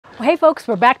Well, hey folks,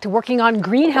 we're back to working on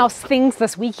greenhouse things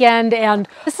this weekend, and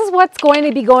this is what's going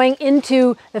to be going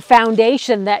into the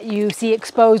foundation that you see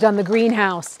exposed on the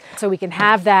greenhouse, so we can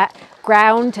have that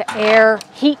ground to air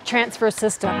heat transfer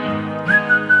system.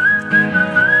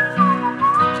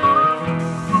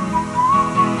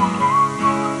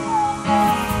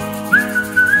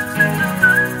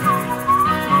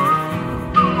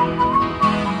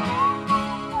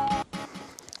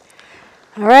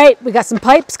 All right, we got some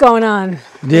pipes going on.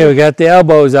 Yeah, we got the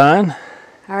elbows on.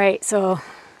 All right, so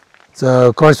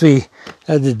of course we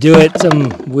had to do it some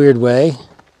weird way.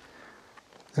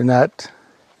 There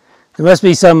must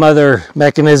be some other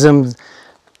mechanism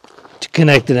to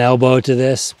connect an elbow to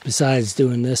this besides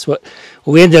doing this. What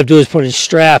we ended up doing is putting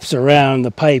straps around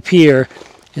the pipe here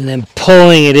and then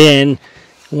pulling it in,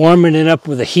 warming it up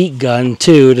with a heat gun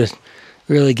too to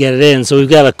really get it in. So we've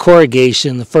got a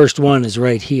corrugation. The first one is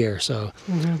right here, so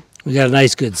we got a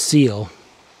nice good seal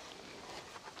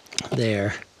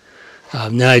there.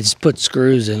 Now I just put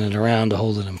screws in it around to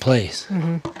hold it in place.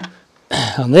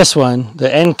 On this one,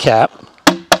 the end cap,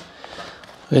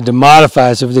 we had to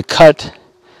modify, so we had to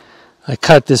I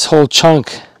cut this whole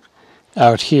chunk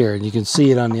out here, and you can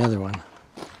see it on the other one.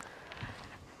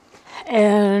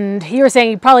 And you were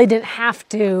saying you probably didn't have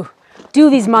to do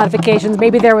these modifications.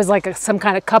 Maybe there was like some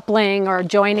kind of coupling or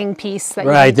joining piece that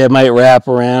that might wrap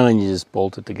around and you just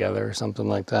bolt it together or something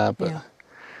like that. But yeah.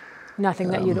 Nothing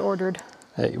that you'd ordered.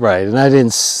 Right, and I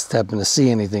didn't happen to see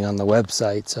anything on the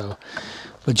website. So,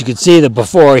 but you can see the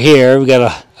before here.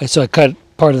 So I cut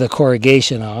part of the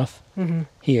corrugation off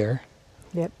here.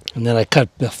 Yep. And then I cut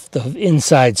the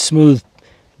inside smooth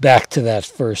back to that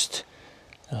first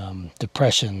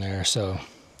depression there. So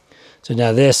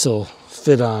now this will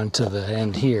fit on to the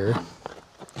end here,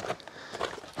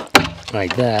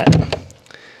 like that.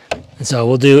 And so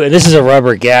we'll do, and this is a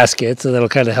rubber gasket, so that'll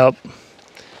kind of help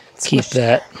keep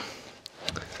that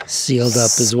sealed up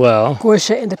as well.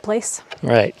 Squish it into place.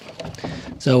 Right.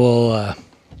 So we'll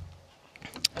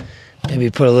maybe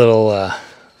put a little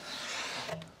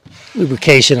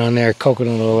lubrication on there,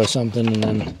 coconut oil or something, and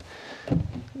then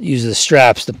use the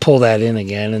straps to pull that in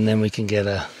again, and then we can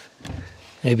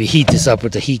maybe heat this up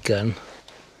with the heat gun.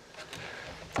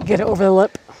 Get it over the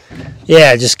lip.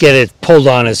 Yeah, just get it pulled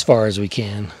on as far as we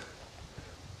can.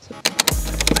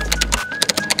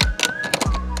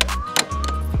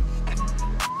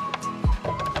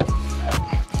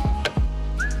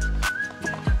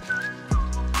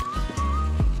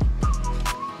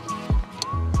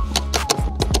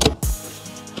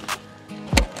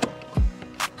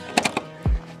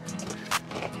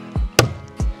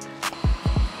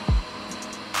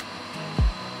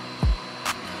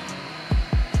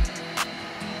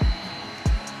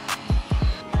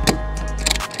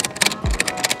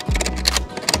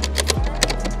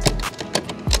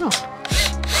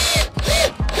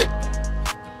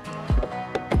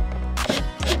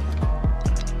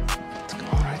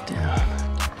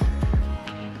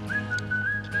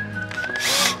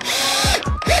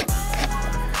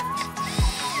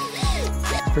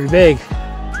 Pretty big.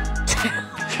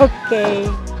 Okay.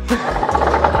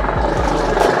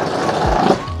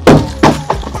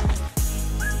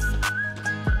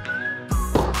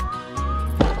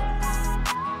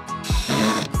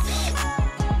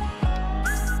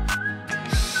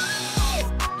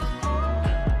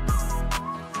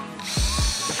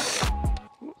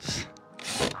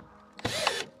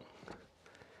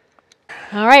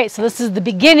 All right, so this is the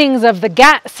beginnings of the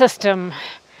GAHT system.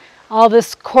 All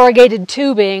this corrugated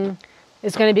tubing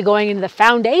is going to be going into the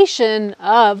foundation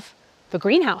of the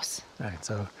greenhouse. All right,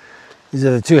 so these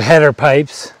are the two header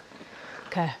pipes.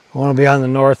 Okay. One will be on the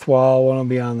north wall, one will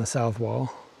be on the south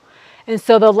wall. And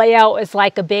so the layout is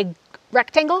like a big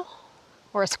rectangle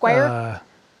or a square?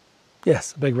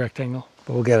 Yes, a big rectangle.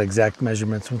 But we'll get exact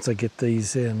measurements once I get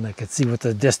these in. I can see what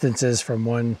the distance is from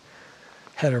one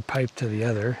header pipe to the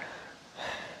other.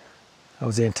 I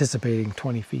was anticipating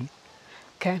 20 feet.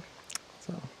 Okay.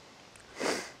 So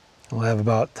we'll have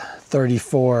about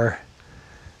 34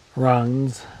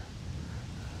 rungs,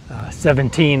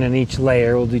 17 in each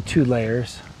layer. We'll do 2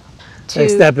 layers.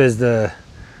 Next step is the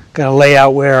kind of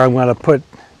layout where I'm going to put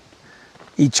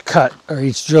each cut or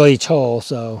drill each hole.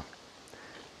 So,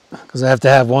 because I have to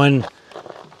have one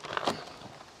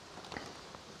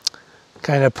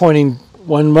kind of pointing,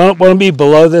 one will be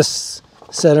below this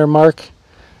center mark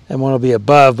and one will be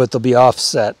above, but they'll be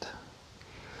offset.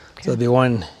 Okay. So there'll be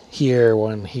one here,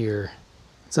 one here.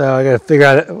 So I got to figure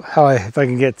out if I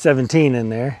can get 17 in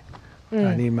there.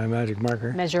 I need my magic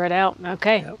marker. Measure it out.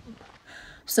 Okay. Yep.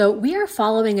 So we are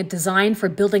following a design for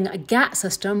building a GAHT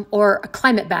system, or a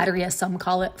climate battery as some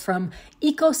call it, from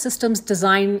Ecosystems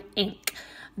Design Inc.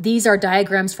 These are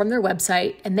diagrams from their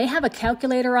website, and they have a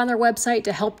calculator on their website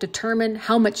to help determine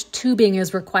how much tubing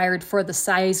is required for the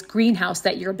size greenhouse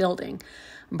that you're building.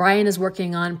 Brian is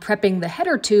working on prepping the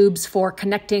header tubes for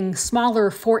connecting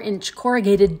smaller 4-inch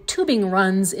corrugated tubing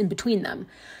runs in between them.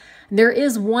 There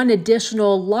is one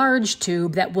additional large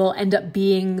tube that will end up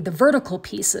being the vertical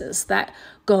pieces that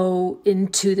go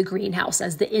into the greenhouse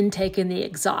as the intake and the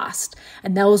exhaust,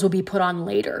 and those will be put on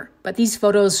later. But these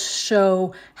photos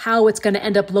show how it's going to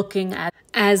end up looking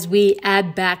as we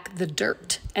add back the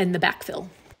dirt and the backfill.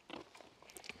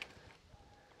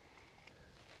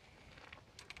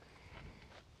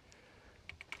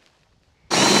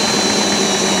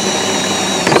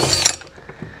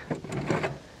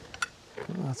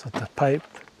 That's what the pipe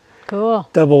Cool.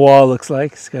 double wall looks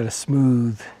like. It's got a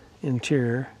smooth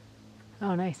interior.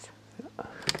 Oh, nice.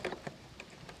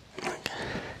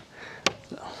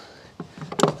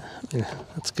 Yeah,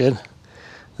 that's good.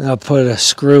 And I'll put a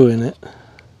screw in it.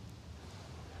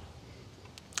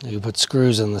 You can put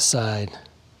screws on the side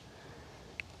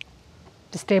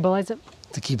To stabilize it?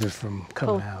 to keep it from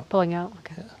coming out. Pulling out,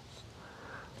 okay.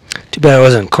 Yeah. Too bad it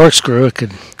wasn't corkscrew. It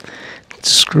could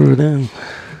screw it in.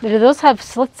 Do those have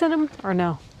slits in them or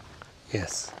no?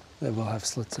 Yes, they will have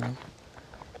slits in them.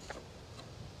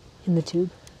 In the tube?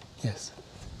 Yes.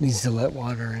 Needs to let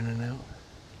water in and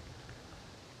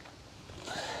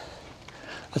out.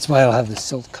 That's why I'll have the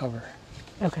silt cover,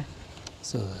 Okay.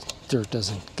 so the dirt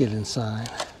doesn't get inside.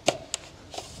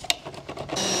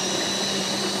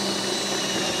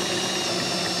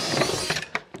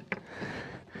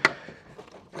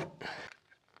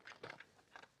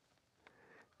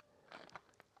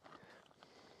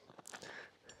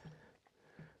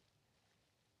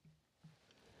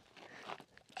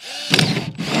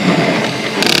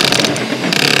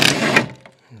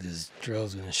 This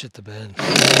drill's gonna shit the bed.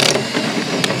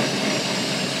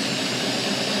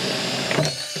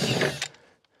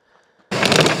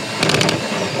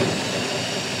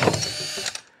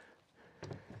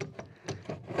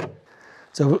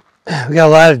 So we got a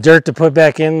lot of dirt to put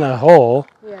back in the hole.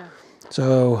 Yeah.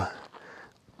 So,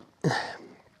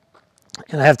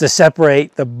 and I have to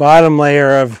separate the bottom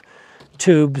layer of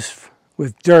tubes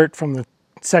with dirt from the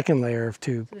second layer of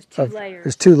tube. There's two layers.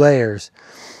 There's 2 layers.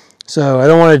 So I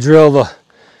don't want to drill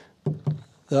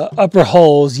the upper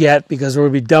holes yet because we'll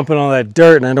be dumping all that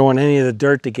dirt, and I don't want any of the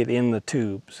dirt to get in the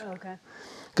tubes. Okay.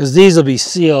 Because these will be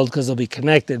sealed because they'll be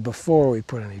connected before we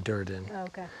put any dirt in.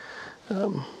 Okay.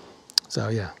 So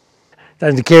yeah.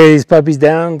 Time to carry these puppies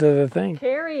down to the thing.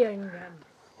 Carrying them.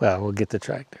 Well, we'll get the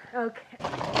tractor. Okay.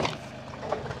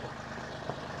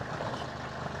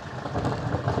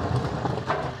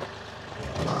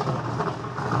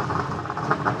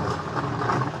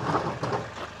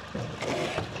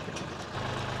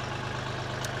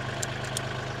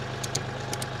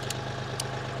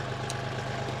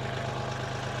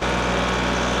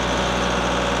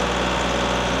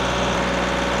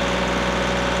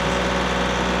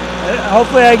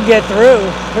 Hopefully I can get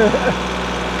through.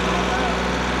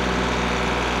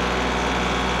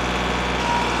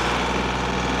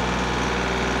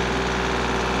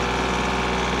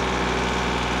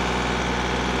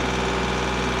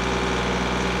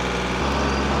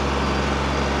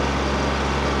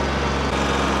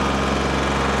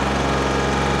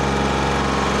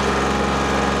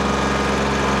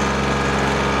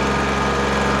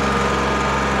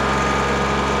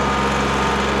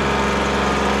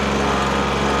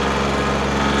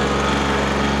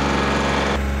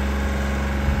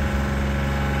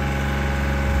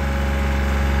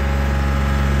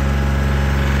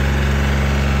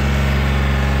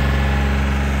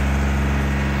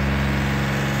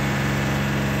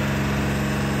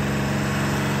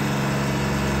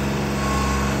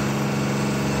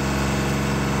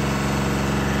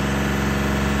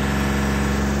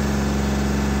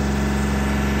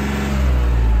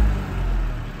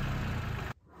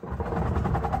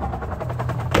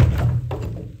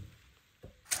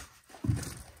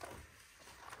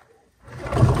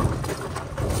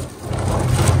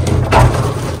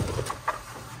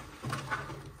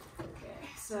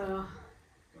 So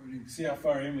You can see how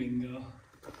far in we can go.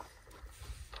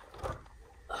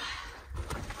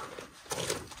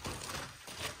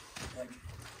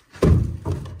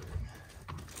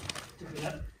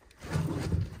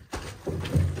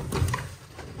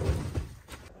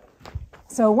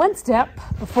 So one step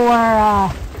before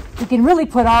we can really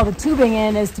put all the tubing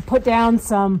in is to put down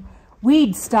some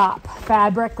weed stop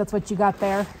fabric. That's what you got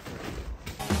there.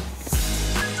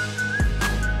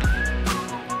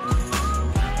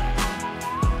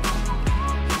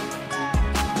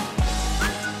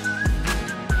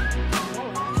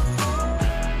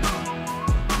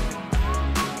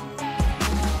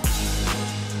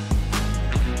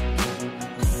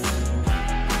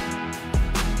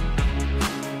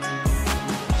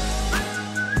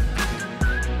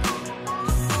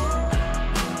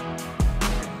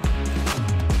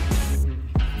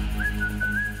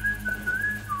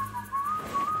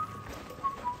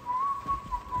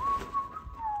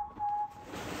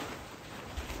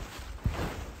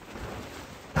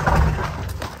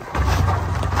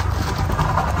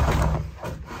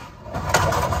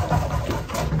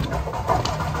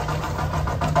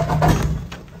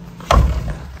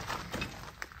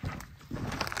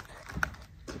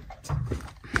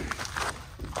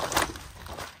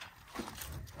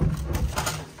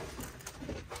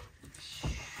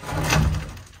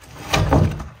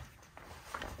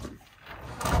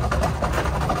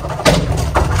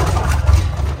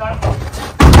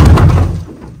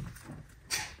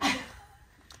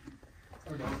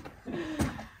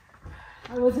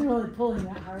 I wasn't really pulling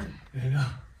that hard. There you go.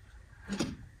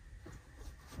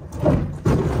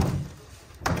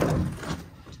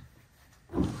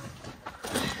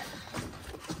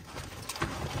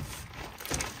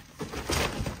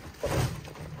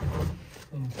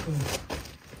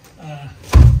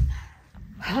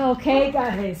 Okay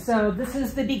guys, so this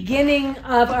is the beginning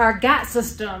of our GAHT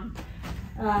system.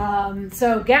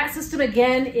 So GAHT system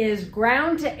again is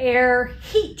ground to air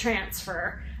heat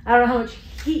transfer. I don't know how much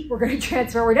heat we're going to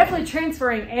transfer. We're definitely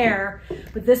transferring air,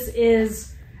 but this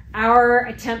is our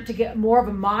attempt to get more of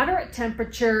a moderate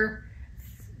temperature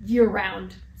year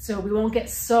round. So we won't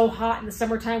get so hot in the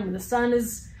summertime when the sun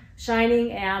is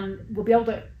shining, and we'll be able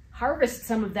to harvest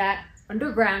some of that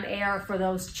underground air for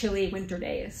those chilly winter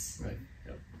days. Right.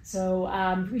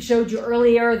 So we showed you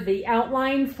earlier the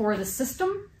outline for the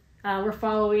system. We're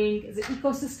following, is it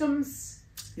Ecosystems?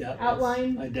 Yeah,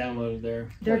 outline? I downloaded their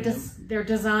They're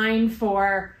designed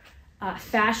for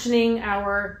fashioning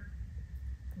our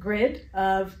grid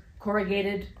of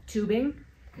corrugated tubing.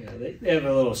 Yeah, they have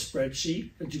a little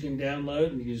spreadsheet that you can download,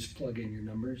 and you can just plug in your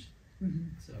numbers. Mm-hmm.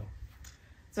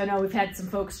 So I know we've had some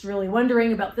folks really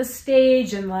wondering about this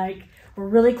stage, and like, we're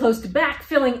really close to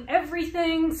backfilling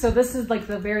everything. So this is like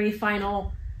the very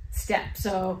final step.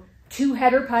 So 2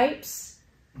 header pipes,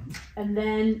 and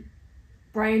then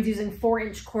Brian's using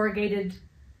 4-inch corrugated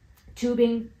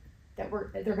tubing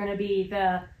they're going to be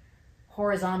the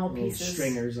horizontal pieces.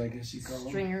 Stringers, I guess you call them.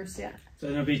 Stringers, yeah. So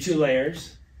there'll be 2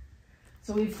 layers.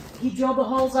 So he drilled the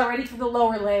holes already for the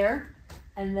lower layer,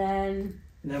 and then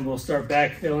we'll start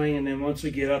backfilling, and then once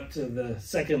we get up to the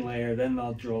second layer, then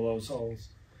I'll drill those holes,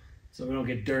 so we don't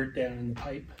get dirt down in the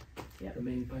pipe, the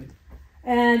main pipe.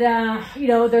 And, you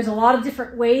know, there's a lot of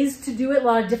different ways to do it, a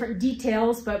lot of different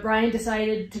details, but Brian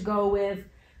decided to go with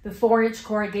the 4-inch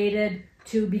corrugated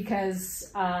tube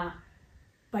because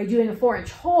by doing a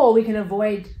 4-inch hole, we can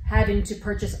avoid having to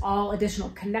purchase all additional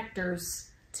connectors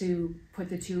to put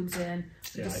the tubes in.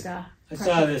 Yeah, Just, I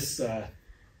saw this, a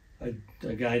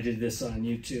guy did this on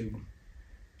YouTube.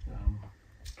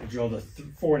 I drilled a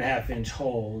 4.5-inch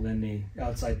hole, and then the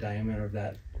outside diameter of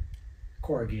that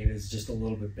corrugated is just a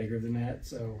little bit bigger than that.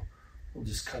 So we'll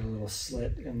just cut a little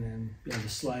slit and then be able to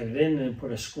slide it in and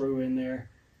put a screw in there,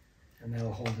 and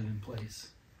that'll hold it in place.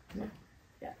 Yeah.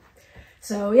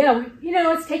 So yeah, you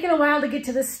know, it's taken a while to get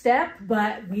to this step,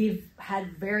 but we've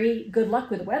had very good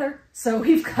luck with the weather. So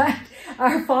we've got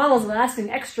our funnels lasting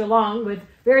extra long with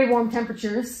very warm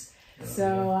temperatures.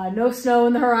 So no snow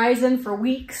in the horizon for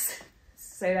weeks.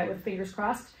 Say that with fingers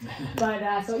crossed.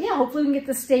 But so yeah, hopefully we can get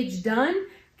this stage done,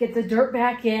 get the dirt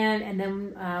back in, and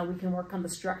then we can work on the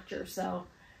structure. So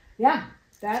yeah,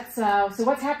 that's so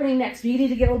what's happening next? We need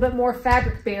to get a little bit more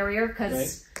fabric barrier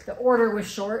because the order was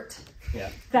short. Yeah,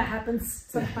 that happens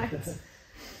sometimes.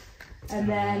 And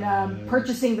then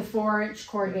purchasing the 4-inch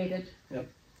corrugated. Yep,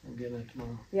 I'm getting it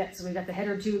tomorrow. Yeah, so we got the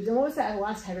header tubes. And what was that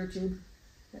last header tube?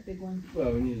 That big one?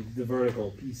 Well, we need the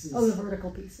vertical pieces. Oh, the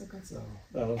vertical piece, okay. So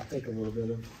that'll take a little bit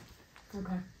of...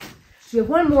 Okay. So we have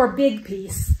one more big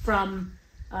piece from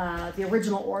the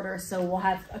original order, so we'll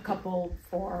have a couple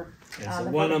for so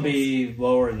one will be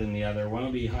lower than the other. One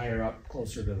will be higher up,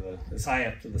 closer to as high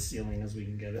up to the ceiling as we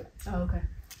can get it. Oh, okay.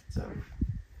 So,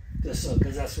 just so,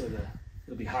 because that's where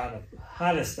it'll be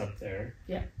hottest up there.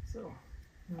 Yeah. So.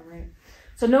 All right.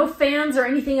 So no fans or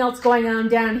anything else going on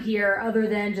down here other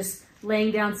than just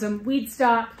laying down some weed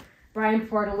stop. Brian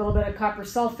poured a little bit of copper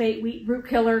sulfate wheat root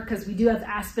killer because we do have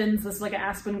aspens. This is like an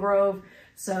aspen grove.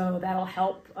 So that'll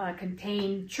help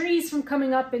contain trees from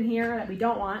coming up in here that we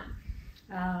don't want.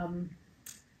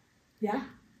 Yeah.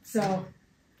 So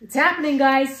it's happening,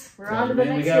 guys. We're on to the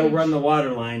next we got to stage. run the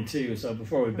water line too. So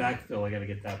before we backfill, I got to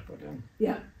get that put in.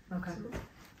 Yeah. Okay.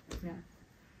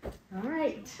 Yeah. All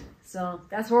right. So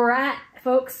that's where we're at,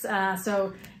 folks.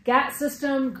 So GAHT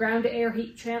system, ground to air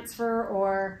heat transfer,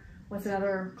 or what's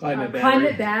another? Climate battery.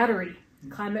 Climate battery.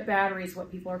 Climate battery is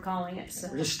what people are calling it. So.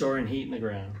 We're just storing heat in the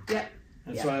ground. Yep.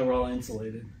 That's why we're all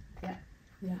insulated. Yeah.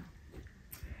 Yeah.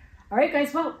 All right,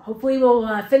 guys. Well, hopefully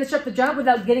we'll finish up the job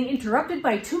without getting interrupted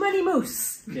by too many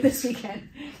moose this weekend.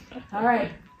 All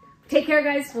right. Take care,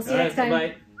 guys. We'll see you next time.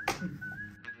 Bye.